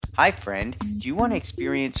Hi, friend. Do you want to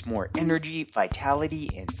experience more energy,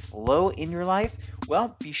 vitality, and flow in your life?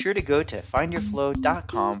 Well, be sure to go to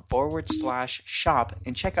findyourflow.com/shop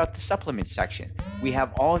and check out the supplements section. We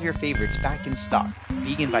have all of your favorites back in stock.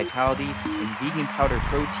 Vegan Vitality and Vegan Powder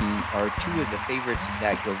Protein are two of the favorites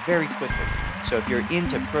that go very quickly. So if you're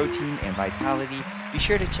into protein and vitality, be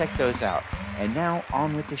sure to check those out. And now,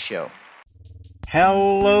 on with the show.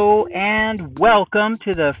 Hello and welcome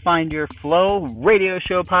to the Find Your Flow radio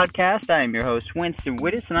show podcast. I am your host, Winston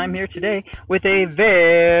Wittes, and I'm here today with a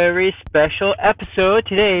very special episode.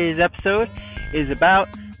 Today's episode is about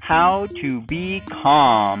how to be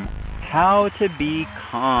calm. How to be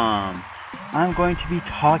calm. I'm going to be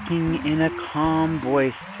talking in a calm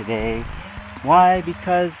voice today. Why?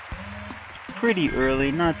 Because it's pretty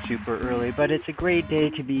early, not super early, but it's a great day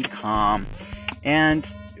to be calm. And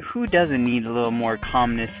who doesn't need a little more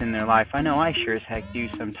calmness in their life? I know I sure as heck do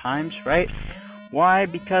sometimes, right? Why?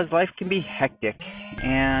 Because life can be hectic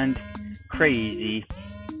and crazy,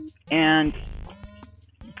 and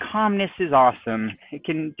calmness is awesome. It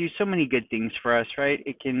can do so many good things for us, right?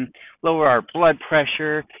 It can lower our blood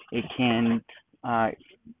pressure. It can help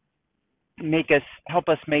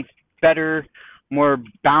us make better, more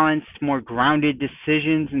balanced, more grounded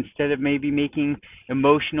decisions instead of maybe making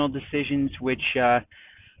emotional decisions, which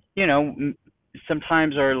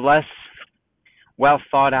sometimes are less well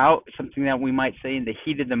thought out. Something that we might say in the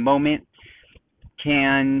heat of the moment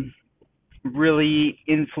can really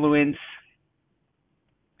influence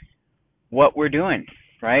what we're doing,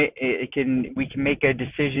 right? We can make a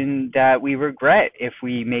decision that we regret if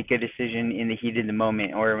we make a decision in the heat of the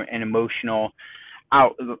moment, or an emotional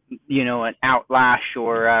an outlash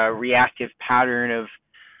or a reactive pattern of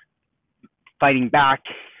fighting back,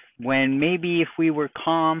 when maybe if we were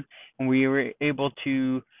calm and we were able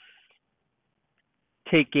to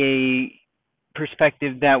take a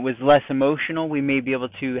perspective that was less emotional, we may be able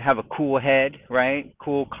to have a cool head, right?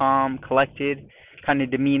 Cool, calm, collected kind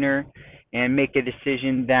of demeanor, and make a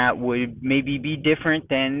decision that would maybe be different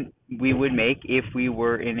than we would make if we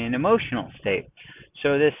were in an emotional state.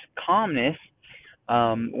 So this calmness,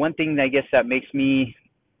 one thing that I guess that makes me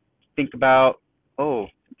think about,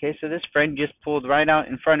 okay, so this friend just pulled right out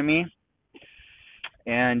in front of me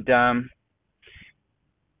and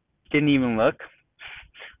didn't even look,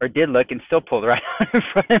 or did look and still pulled right out in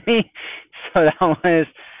front of me. So that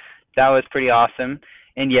was pretty awesome.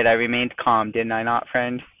 And yet I remained calm, didn't I not,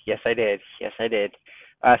 friend? Yes, I did.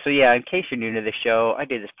 So yeah, in case you're new to the show, I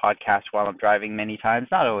do this podcast while I'm driving many times,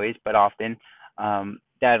 not always, but often.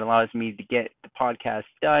 That allows me to get the podcast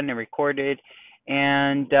done and recorded,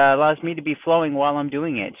 and allows me to be flowing while I'm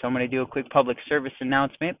doing it. So I'm going to do a quick public service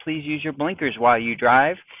announcement. Please use your blinkers while you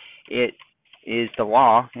drive. It is the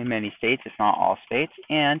law in many states. It's not all states.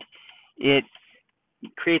 And it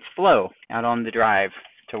creates flow out on the drive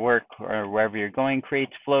to work or wherever you're going,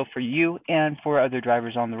 creates flow for you and for other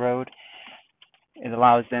drivers on the road. It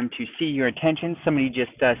allows them to see your intentions. Somebody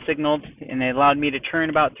just signaled, and it allowed me to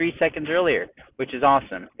turn about 3 seconds earlier, which is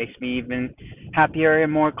awesome. Makes me even happier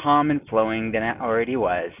and more calm and flowing than I already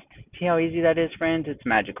was. See how easy that is, friends? It's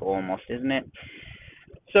magical almost, isn't it?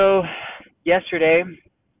 So yesterday,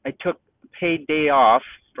 I took a paid day off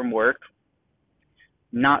from work.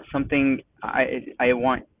 Not something I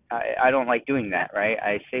want. I don't like doing that, right?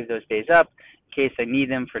 I save those days up in case I need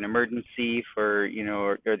them for an emergency, for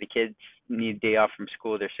or the kids need a day off from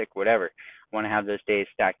school, they're sick, whatever. I want to have those days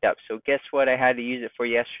stacked up. So guess what I had to use it for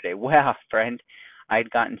yesterday? Well, friend, I'd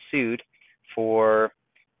gotten sued for,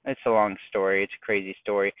 it's a long story, it's a crazy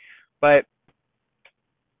story, but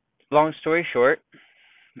long story short,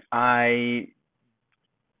 I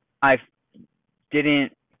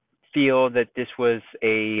didn't feel that this was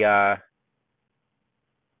a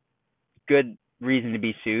good reason to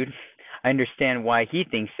be sued. I understand why he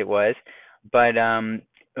thinks it was, but I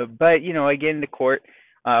get into court,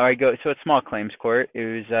 I go, so it's small claims court. It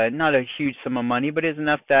was not a huge sum of money, but it's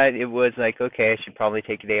enough that it was like, okay, I should probably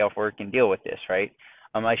take a day off work and deal with this, right?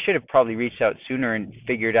 I should have probably reached out sooner and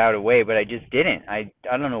figured out a way, but I just didn't. I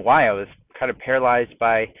don't know why. I was kind of paralyzed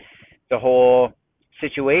by the whole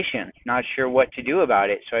situation, not sure what to do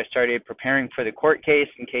about it. So I started preparing for the court case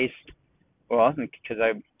because I was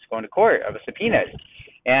going to court. I was subpoenaed.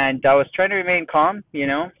 And I was trying to remain calm.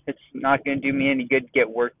 It's not going to do me any good to get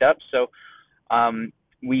worked up. So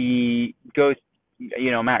we go,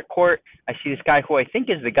 I'm at court. I see this guy who I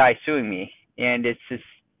think is the guy suing me. And it's this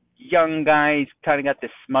young guy. He's kind of got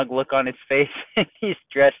this smug look on his face. He's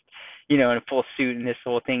dressed, in a full suit and this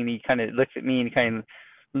whole thing. And he kind of looks at me and kind of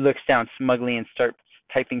looks down smugly and starts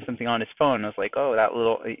typing something on his phone. I was like, oh, that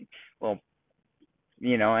little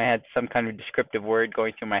I had some kind of descriptive word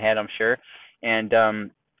going through my head, I'm sure. And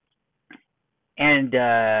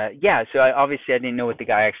yeah, so obviously I didn't know what the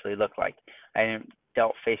guy actually looked like. I didn't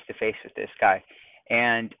dealt face to face with this guy,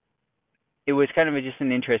 and it was kind of just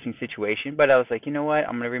an interesting situation. But I was like, you know what?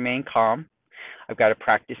 I'm gonna remain calm. I've got to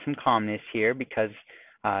practice some calmness here because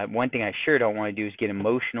one thing I sure don't want to do is get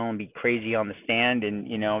emotional and be crazy on the stand and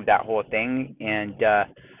that whole thing. And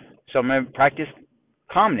so I'm gonna practice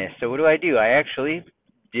calmness. So what do? I actually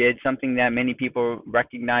did something that many people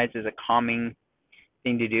recognize as a calming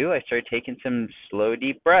thing to do. I started taking some slow,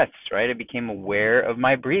 deep breaths, right? I became aware of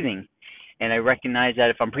my breathing. And I recognized that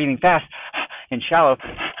if I'm breathing fast and shallow,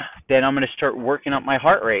 then I'm going to start working up my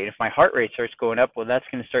heart rate. If my heart rate starts going up, well, that's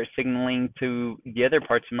going to start signaling to the other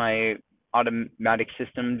parts of my automatic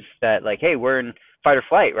systems that, like, hey, we're in fight or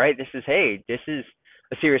flight, right? This is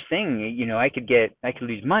a serious thing. I could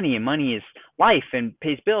lose money, and money is life and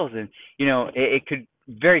pays bills. And, it could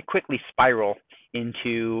very quickly spiral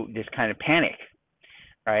into this kind of panic,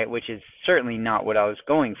 right? Which is certainly not what I was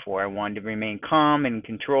going for. I wanted to remain calm and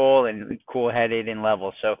control and cool-headed and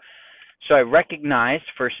level. So I recognized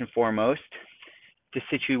first and foremost the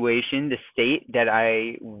situation, the state that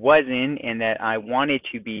I was in and that I wanted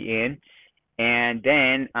to be in, and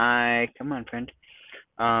then come on, friend.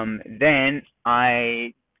 Then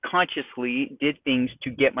I consciously did things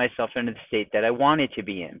to get myself into the state that I wanted to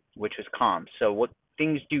be in, which was calm. So what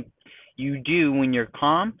things do you do when you're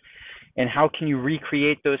calm? And how can you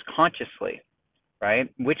recreate those consciously, right?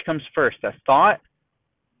 Which comes first, a thought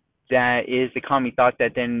that is the calming thought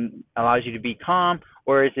that then allows you to be calm,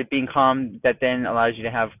 or is it being calm that then allows you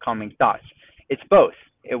to have calming thoughts? It's both.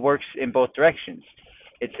 It works in both directions.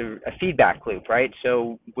 It's a feedback loop, right?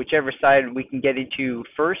 So whichever side we can get into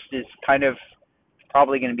first is kind of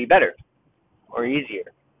probably going to be better or easier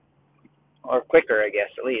or quicker, I guess,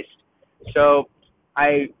 at least. So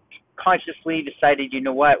I consciously decided, you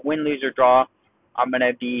know what, win, lose, or draw, I'm going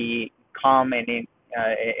to be calm and in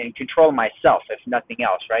control of myself, if nothing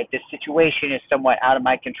else, right? This situation is somewhat out of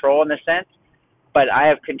my control in a sense, but I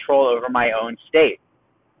have control over my own state.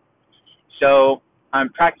 So I'm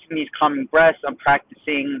practicing these calming breaths. I'm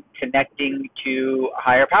practicing connecting to a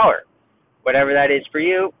higher power. Whatever that is for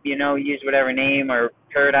you, use whatever name or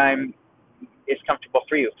paradigm is comfortable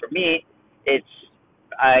for you. For me,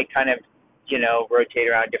 I kind of, rotate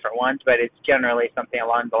around different ones, but it's generally something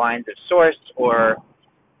along the lines of source or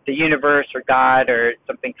the universe or God or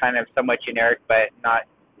something kind of somewhat generic, but not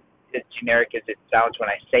as generic as it sounds when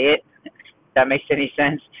I say it. If that makes any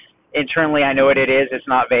sense. Internally, I know what it is. It's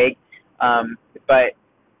not vague, but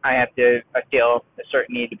I feel a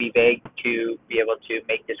certain need to be vague to be able to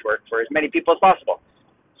make this work for as many people as possible.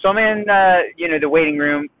 So I'm in, the waiting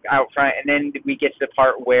room out front, and then we get to the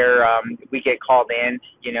part where we get called in.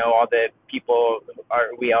 All the people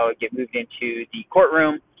we all get moved into the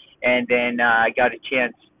courtroom, and then I got a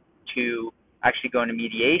chance to actually go into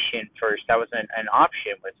mediation first. That was an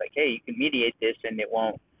option. It was like, hey, you can mediate this, and it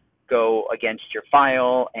won't go against your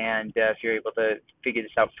file. And if you're able to figure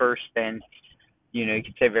this out first, then you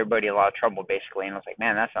can save everybody a lot of trouble, basically. And I was like,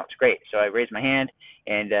 man, that sounds great. So I raised my hand,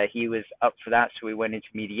 and he was up for that, so we went into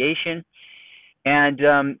mediation. And,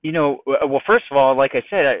 well, first of all, like I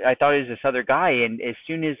said, I thought it was this other guy, and as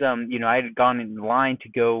soon as, I had gone in line to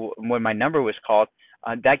go when my number was called,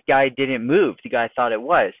 that guy didn't move, the guy I thought it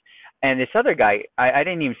was. And this other guy, I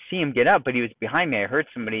didn't even see him get up, but he was behind me. I heard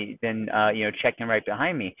somebody then, checking right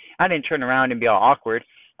behind me. I didn't turn around and be all awkward.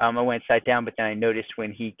 I went and sat down, but then I noticed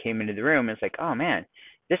when he came into the room, it's like, oh, man,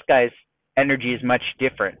 this guy's energy is much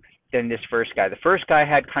different than this first guy. The first guy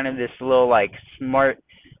had kind of this little, like, smart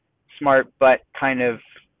but kind of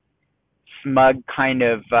smug kind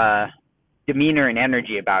of demeanor and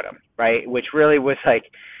energy about him, right? Which really was like,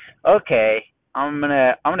 okay, I'm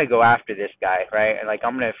gonna go after this guy, right? Like,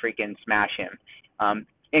 I'm gonna freaking smash him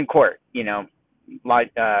in court,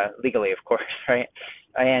 legally, of course, right?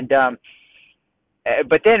 And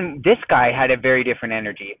but then this guy had a very different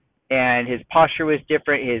energy, and his posture was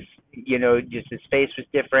different. Just his face was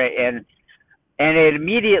different, and it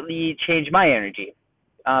immediately changed my energy.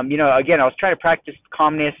 Again, I was trying to practice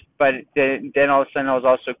calmness, but then all of a sudden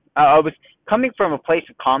I was coming from a place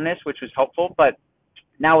of calmness, which was helpful, but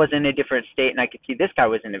now I was in a different state, and I could see this guy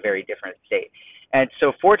was in a very different state. And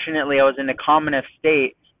so fortunately, I was in a calm enough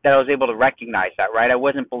state that I was able to recognize that, right? I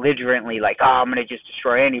wasn't belligerently like, oh, I'm going to just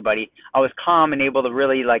destroy anybody. I was calm and able to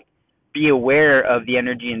really, like, be aware of the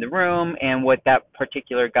energy in the room and what that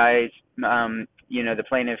particular guy's, the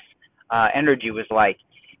plaintiff's energy was like.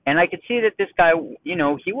 And I could see that this guy,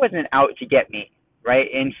 he wasn't out to get me, right?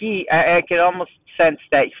 And I could almost sense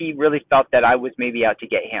that he really felt that I was maybe out to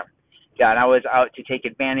get him. Yeah, and I was out to take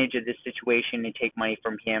advantage of this situation and take money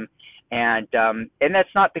from him, and that's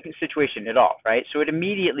not the situation at all, right? So it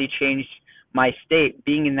immediately changed my state,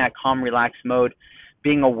 being in that calm, relaxed mode,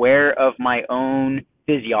 being aware of my own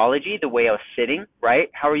physiology, the way I was sitting, right?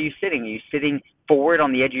 How are you sitting? Are you sitting forward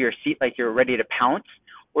on the edge of your seat like you're ready to pounce?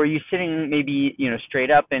 Or are you sitting maybe,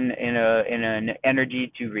 straight up in an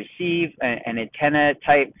energy to receive, an antenna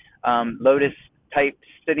type, lotus type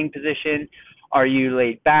sitting position? Are you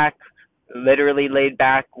laid back, literally laid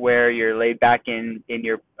back, where you're laid back in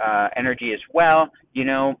your energy as well?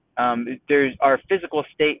 There's our physical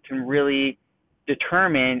state can really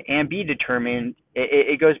determine and be determined.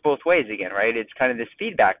 It goes both ways again, right? It's kind of this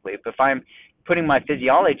feedback loop. If I'm putting my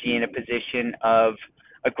physiology in a position of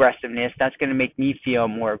aggressiveness, that's going to make me feel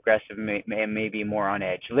more aggressive and maybe more on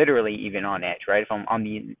edge, literally even on edge, right? If I'm on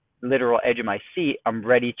the literal edge of my seat, I'm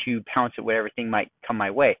ready to pounce at whatever thing might come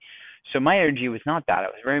my way. So my energy was not that. I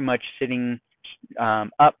was very much sitting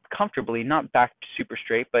up comfortably, not back super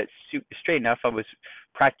straight, but straight enough. I was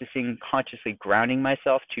practicing consciously grounding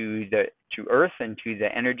myself to Earth and to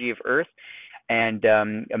the energy of Earth, and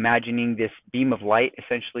imagining this beam of light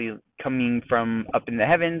essentially coming from up in the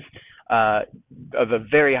heavens, of a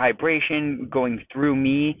very high vibration going through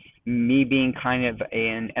me being kind of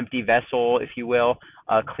an empty vessel, if you will,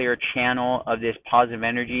 a clear channel of this positive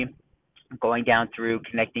energy going down through,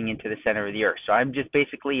 connecting into the center of the earth. So I'm just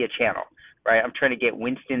basically a channel, right? I'm trying to get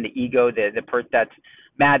Winston, the ego, the part that's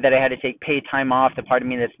mad that I had to take pay time off, the part of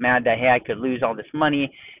me that's mad that, hey, I could lose all this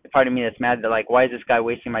money, the part of me that's mad that, like, why is this guy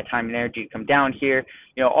wasting my time and energy to come down here?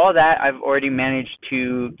 All that I've already managed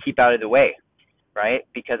to keep out of the way, right?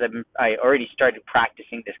 Because I already started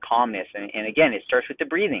practicing this calmness. And again, it starts with the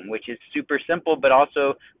breathing, which is super simple, but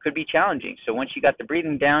also could be challenging. So once you got the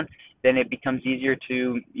breathing down, then it becomes easier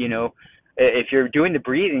to, if you're doing the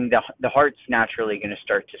breathing, the heart's naturally going to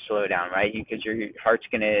start to slow down, right? Because your heart's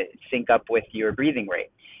going to sync up with your breathing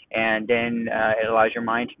rate. And then it allows your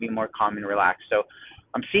mind to be more calm and relaxed. So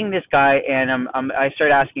I'm seeing this guy, and I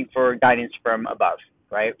start asking for guidance from above,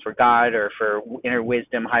 right? For God or for inner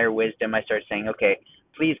wisdom, higher wisdom. I start saying, okay,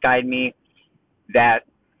 please guide me that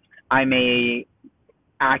I may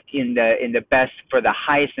act in the best, for the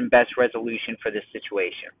highest and best resolution for this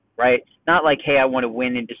situation, right? Not like, hey, I want to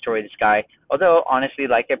win and destroy this guy. Although, honestly,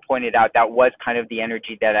 like I pointed out, that was kind of the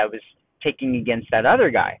energy that I was taking against that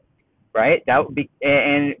other guy, right? That would be,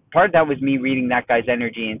 and part of that was me reading that guy's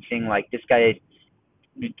energy and seeing, like, this guy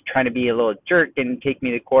is trying to be a little jerk and take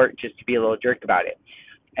me to court just to be a little jerk about it.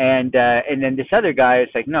 And then this other guy is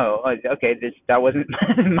like, no, okay, that wasn't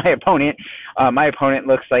my opponent. My opponent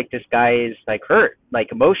looks like this guy is like hurt, like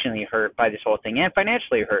emotionally hurt by this whole thing, and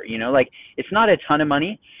financially hurt. Like, it's not a ton of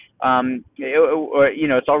money.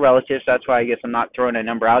 It's all relative. So that's why I guess I'm not throwing a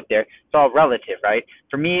number out there. It's all relative, right?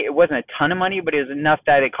 For me, it wasn't a ton of money, but it was enough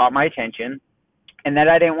that it caught my attention, and that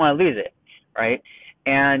I didn't want to lose it, right?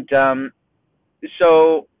 And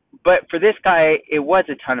but for this guy, it was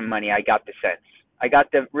a ton of money. I got the sense. I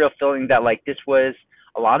got the real feeling that, like, this was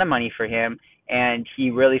a lot of money for him, and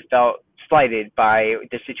he really felt slighted by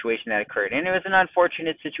the situation that occurred. And it was an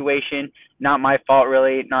unfortunate situation, not my fault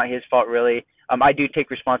really, not his fault really. I do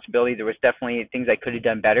take responsibility. There was definitely things I could have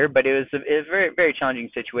done better, but it was a very, very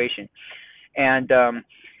challenging situation.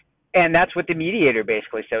 And that's what the mediator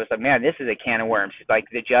basically said. It was like, man, this is a can of worms. Like,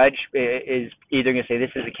 the judge is either going to say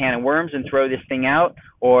this is a can of worms and throw this thing out,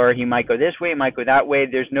 or he might go this way, he might go that way.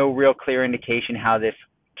 There's no real clear indication how this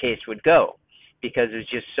case would go, because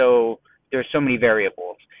there's so many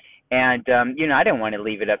variables. And, I didn't want to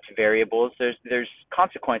leave it up to variables. There's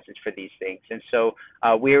consequences for these things. And so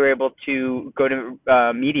we were able to go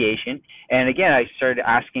to mediation. And again, I started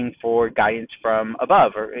asking for guidance from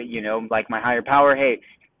above, or, like my higher power, hey,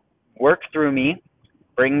 work through me,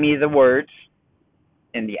 bring me the words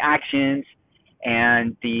and the actions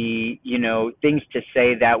and the, things to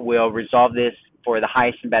say that will resolve this for the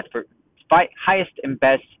highest and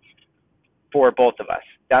best for both of us.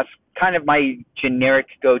 That's kind of my generic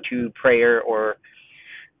go-to prayer, or,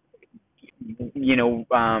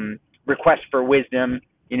 request for wisdom,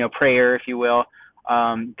 prayer, if you will.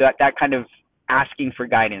 That kind of asking for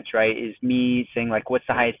guidance, right, is me saying, like, what's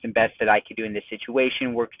the highest and best that I could do in this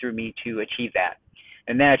situation, work through me to achieve that.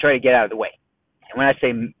 And then I try to get out of the way. And when I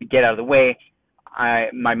say get out of the way,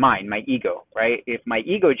 my mind, my ego, right? If my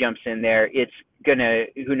ego jumps in there, it's going to,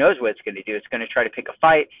 who knows what it's going to do. It's going to try to pick a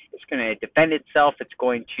fight. It's going to defend itself. It's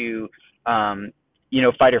going to,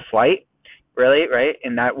 fight or flight, really, right?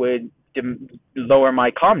 And that would lower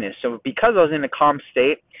my calmness. So because I was in a calm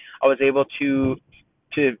state, I was able to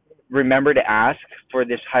remember to ask for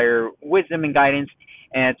this higher wisdom and guidance.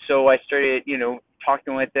 And so I started,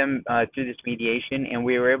 talking with them through this mediation, and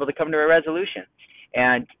we were able to come to a resolution.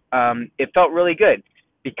 And it felt really good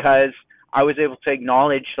because I was able to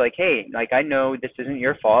acknowledge, like, hey, like, I know this isn't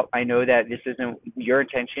your fault. I know that this isn't your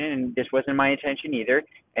intention, and this wasn't my intention either.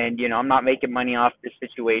 And, you know, I'm not making money off this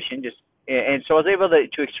situation. And so I was able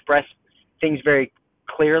to express things very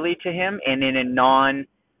clearly to him and in a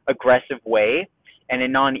non-aggressive way and a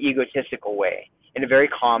non-egotistical way, in a very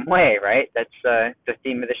calm way, right? That's the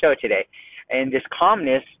theme of the show today. And this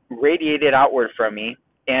calmness radiated outward from me,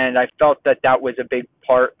 and I felt that that was a big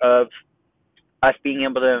part of us being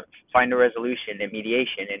able to find a resolution and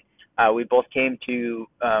mediation. And we both came to,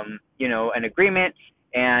 an agreement,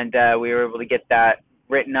 and we were able to get that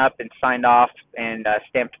written up and signed off and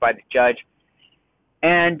stamped by the judge.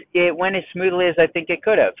 And it went as smoothly as I think it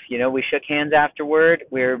could have. You know, we shook hands afterward.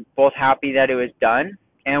 We're both happy that it was done,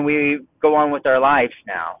 and we go on with our lives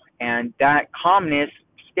now. And that calmness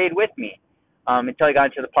stayed with me until I got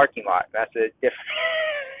into the parking lot. That's a different.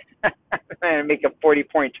 I'm gonna make a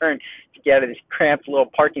 40-point turn to get out of these cramped little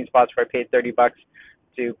parking spots where I paid $30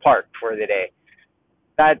 to park for the day.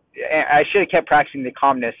 That I should have kept practicing the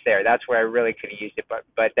calmness there. That's where I really could have used it,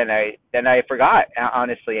 but then I forgot,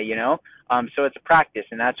 honestly, you know. So it's a practice,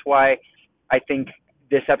 and that's why I think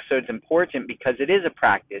this episode is important, because it is a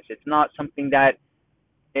practice. It's not something that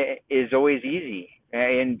is always easy,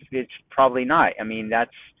 and it's probably not. I mean,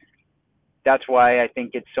 that's why I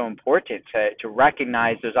think it's so important to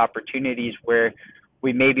recognize those opportunities where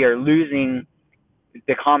we maybe are losing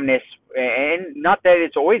the calmness. And not that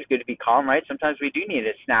it's always good to be calm, right? Sometimes we do need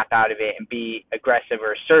to snap out of it and be aggressive,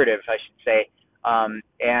 or assertive, I should say,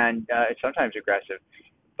 and sometimes aggressive.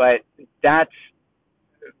 But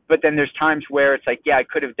then there's times where it's like, yeah, I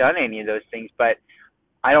could have done any of those things, but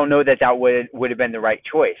I don't know that would have been the right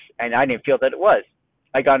choice, and I didn't feel that it was.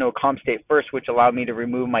 I got into a calm state first, which allowed me to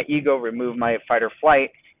remove my ego, remove my fight or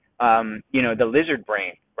flight, the lizard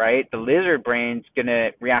brain, right? The lizard brain's going to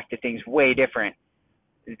react to things way different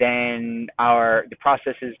than the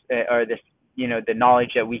processes or the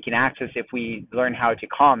knowledge that we can access if we learn how to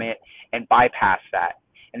calm it and bypass that.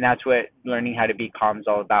 And that's what learning how to be calm is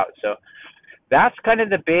all about. So that's kind of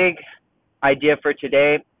the big idea for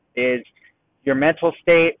today, is your mental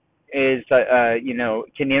state is,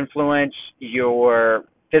 can influence your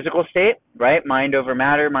physical state, right? Mind over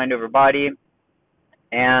matter, mind over body.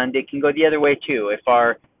 And it can go the other way too. If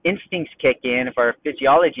our instincts kick in, if our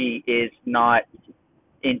physiology is not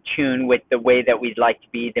in tune with the way that we'd like to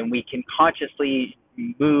be, then we can consciously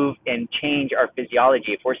move and change our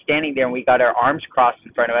physiology. If we're standing there and we got our arms crossed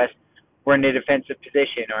in front of us, we're in a defensive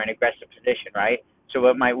position or an aggressive position, right? So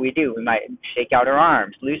what might we do? We might shake out our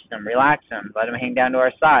arms, loosen them, relax them, let them hang down to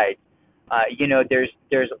our sides.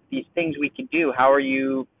 There's these things we can do. How are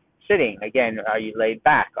you sitting? Again, are you laid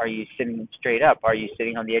back? Are you sitting straight up? Are you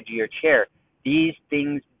sitting on the edge of your chair? These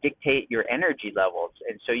things dictate your energy levels,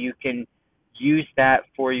 and so you can use that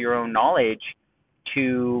for your own knowledge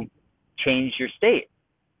to change your state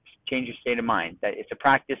of mind. That it's a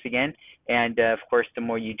practice again, and of course, the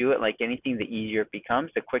more you do it, like anything, the easier it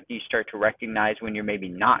becomes. The quicker you start to recognize when you're maybe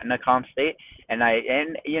not in a calm state. And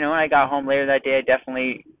when I got home later that day, I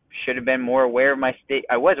definitely should have been more aware of my state.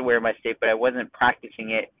 I was aware of my state, but I wasn't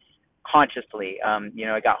practicing it consciously.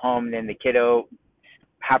 I got home, and then the kiddo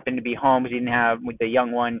happened to be home. The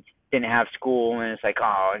young one didn't have school, and it's like,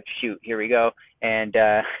 oh shoot, here we go. And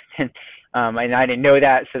and I didn't know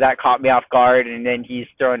that, so that caught me off guard. And then he's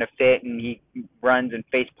throwing a fit, and he runs and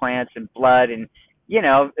face plants and blood, and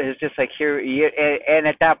it's just like here. And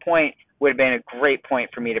at that point would have been a great point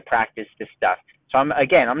for me to practice this stuff. So I'm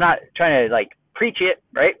not trying to like preach it,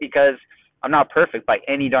 right? Because I'm not perfect by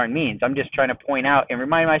any darn means. I'm just trying to point out and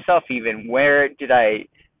remind myself, even, where did I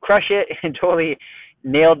crush it and totally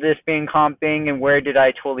nailed this being calm thing, and where did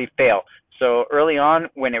I totally fail. So early on,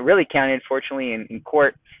 when it really counted, fortunately in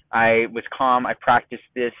court, I was calm. I practiced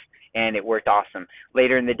this, and it worked awesome.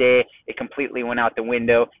 Later in the day, it completely went out the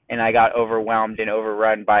window, and I got overwhelmed and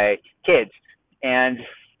overrun by kids. And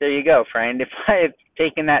there you go, friend. If I had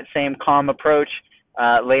taken that same calm approach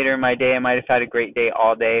later in my day, I might have had a great day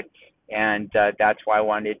all day. And that's why I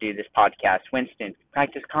wanted to do this podcast. Winston,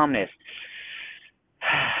 practice calmness.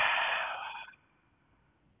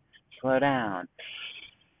 Slow down.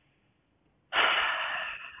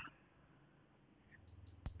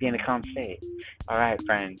 Be in a calm state. All right,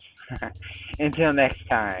 friends. Until next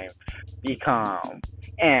time, be calm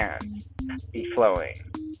and be flowing.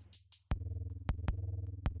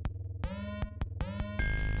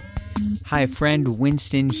 Hi, friend.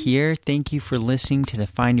 Winston here. Thank you for listening to the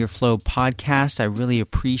Find Your Flow podcast. I really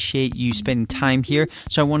appreciate you spending time here.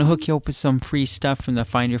 So I want to hook you up with some free stuff from the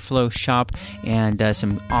Find Your Flow shop and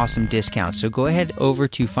some awesome discounts. So go ahead over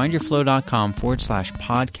to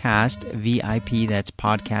findyourflow.com/podcast VIP. That's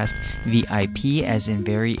podcast VIP, as in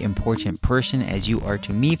very important person, as you are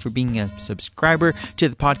to me, for being a subscriber to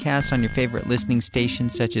the podcast on your favorite listening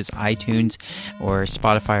stations such as iTunes or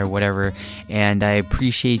Spotify or whatever. And I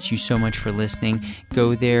appreciate you so much for listening.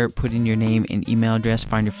 Go there, put in your name and email address,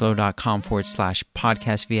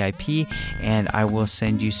 findyourflow.com/podcast VIP, and I will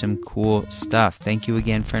send you some cool stuff. Thank you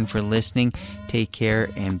again, friend, for listening. Take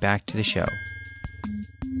care, and back to the show.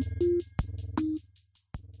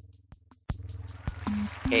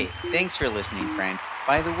 Hey, thanks for listening, friend.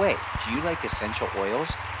 By the way, do you like essential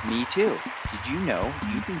oils? Me too. Did you know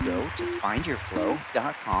you can go to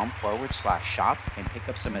findyourflow.com/shop and pick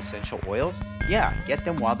up some essential oils? Yeah, get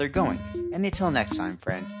them while they're going. And until next time,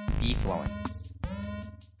 friend, be flowing.